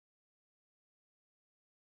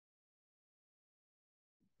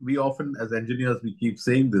we often, as engineers, we keep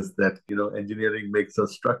saying this, that, engineering makes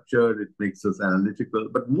us structured, it makes us analytical.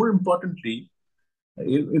 But more importantly,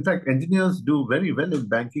 in fact, engineers do very well in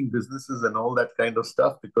banking businesses and all that kind of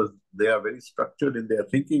stuff because they are very structured in their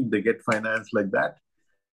thinking. They get finance like that.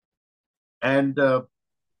 And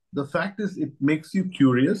the fact is, it makes you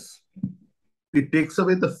curious. It takes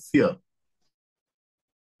away the fear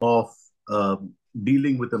of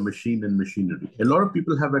dealing with a machine and machinery. A lot of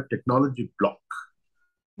people have a technology block.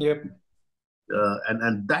 Yep.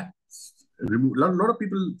 And that's removed. A lot of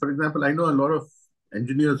people, for example, I know a lot of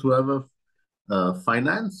engineers who have a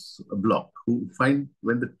finance block, who find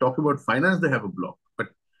when they talk about finance, they have a block.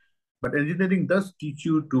 But engineering does teach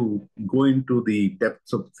you to go into the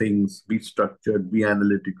depths of things, be structured, be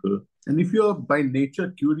analytical. And if you're by nature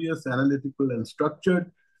curious, analytical, and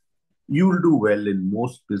structured, you'll do well in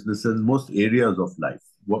most businesses, most areas of life,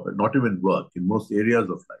 not even work, in most areas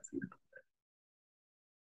of life.